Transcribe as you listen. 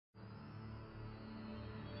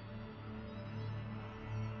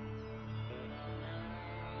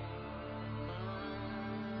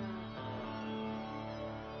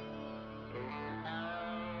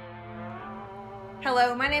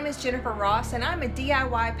Hello, my name is Jennifer Ross and I'm a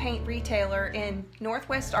DIY paint retailer in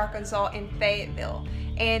Northwest Arkansas in Fayetteville.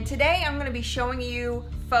 And today I'm going to be showing you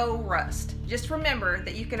faux rust. Just remember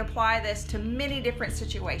that you can apply this to many different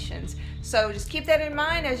situations. So just keep that in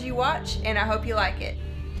mind as you watch, and I hope you like it.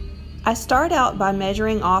 I start out by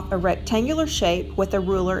measuring off a rectangular shape with a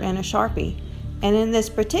ruler and a Sharpie. And in this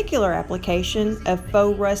particular application of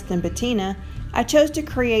faux rust and patina, I chose to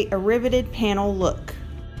create a riveted panel look.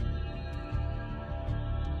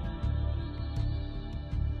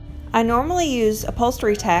 I normally use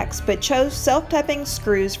upholstery tacks but chose self-tapping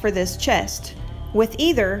screws for this chest. With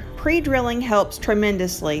either, pre-drilling helps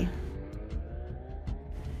tremendously.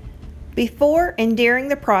 Before and during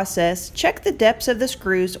the process, check the depths of the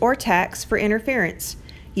screws or tacks for interference.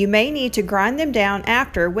 You may need to grind them down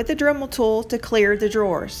after with a Dremel tool to clear the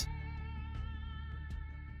drawers.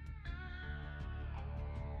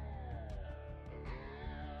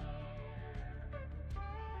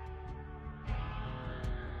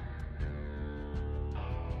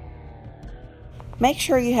 Make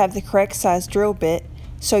sure you have the correct size drill bit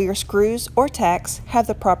so your screws or tacks have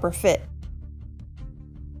the proper fit.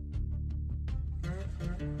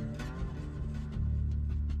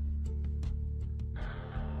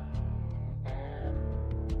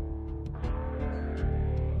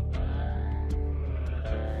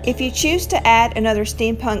 If you choose to add another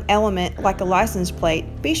steampunk element like a license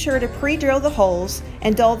plate, be sure to pre-drill the holes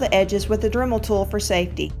and dull the edges with a Dremel tool for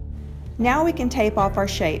safety. Now we can tape off our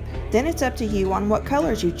shape. Then it's up to you on what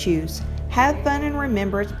colors you choose. Have fun and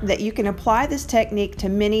remember that you can apply this technique to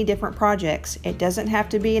many different projects. It doesn't have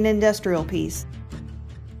to be an industrial piece.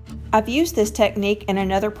 I've used this technique in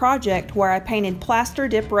another project where I painted plaster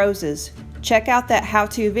dip roses. Check out that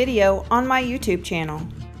how-to video on my YouTube channel.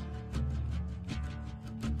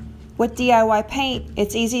 With DIY paint,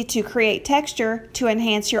 it's easy to create texture to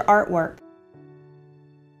enhance your artwork.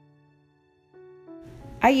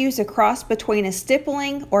 I use a cross between a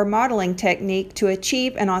stippling or modeling technique to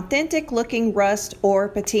achieve an authentic looking rust or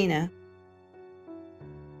patina.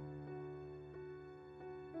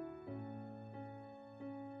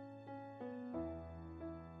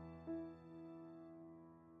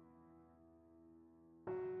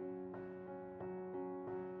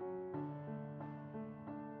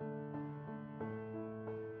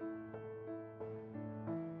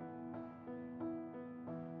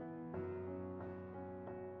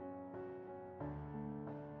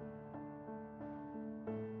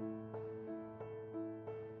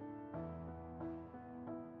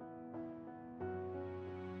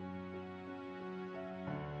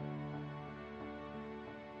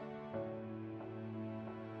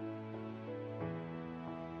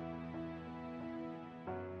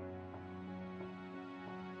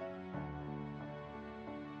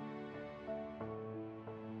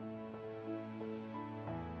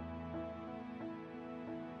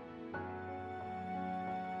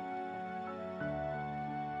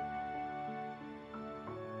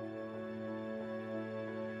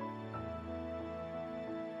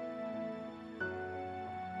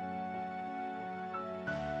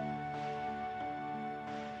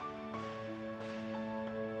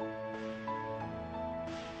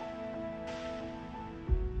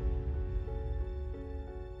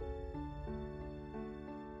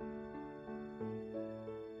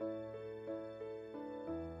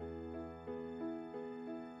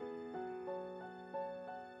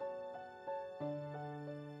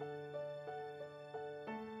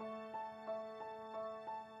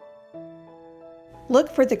 Look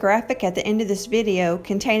for the graphic at the end of this video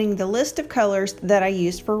containing the list of colors that I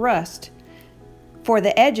used for rust. For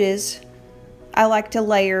the edges, I like to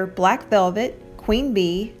layer black velvet, queen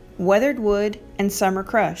bee, weathered wood, and summer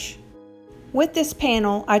crush. With this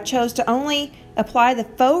panel, I chose to only apply the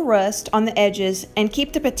faux rust on the edges and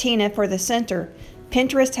keep the patina for the center.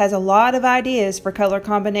 Pinterest has a lot of ideas for color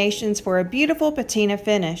combinations for a beautiful patina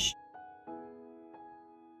finish.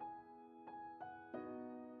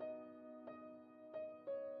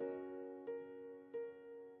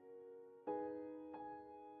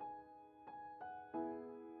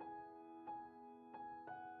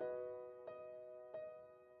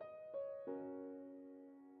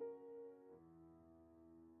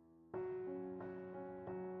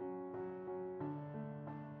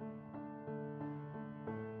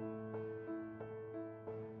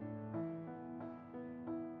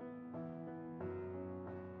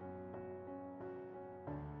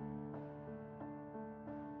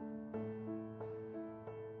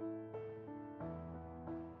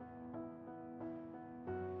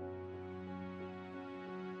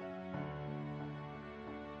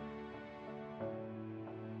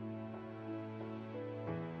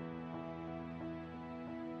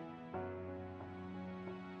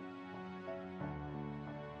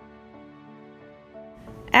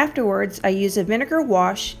 Afterwards, I use a vinegar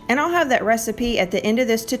wash, and I'll have that recipe at the end of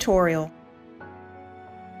this tutorial.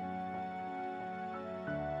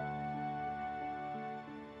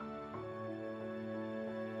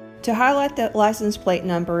 To highlight the license plate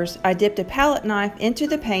numbers, I dipped a palette knife into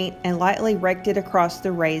the paint and lightly raked it across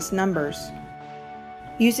the raised numbers.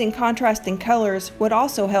 Using contrasting colors would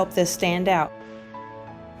also help this stand out.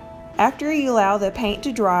 After you allow the paint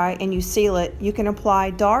to dry and you seal it, you can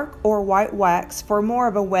apply dark or white wax for more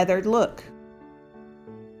of a weathered look.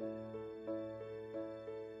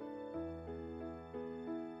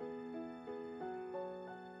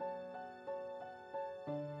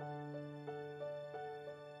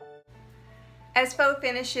 As faux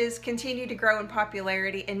finishes continue to grow in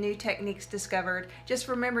popularity and new techniques discovered, just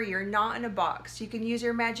remember you're not in a box. You can use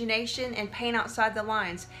your imagination and paint outside the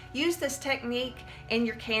lines. Use this technique in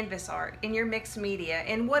your canvas art, in your mixed media,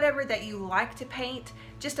 in whatever that you like to paint.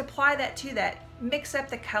 Just apply that to that. Mix up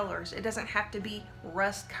the colors. It doesn't have to be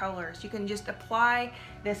rust colors. You can just apply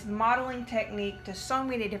this modeling technique to so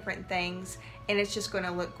many different things, and it's just going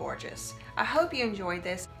to look gorgeous. I hope you enjoyed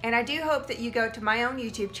this, and I do hope that you go to my own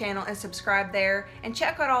YouTube channel and subscribe there, and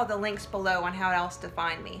check out all the links below on how else to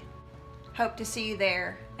find me. Hope to see you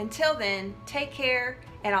there. Until then, take care,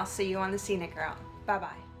 and I'll see you on the scenic route.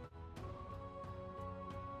 Bye-bye.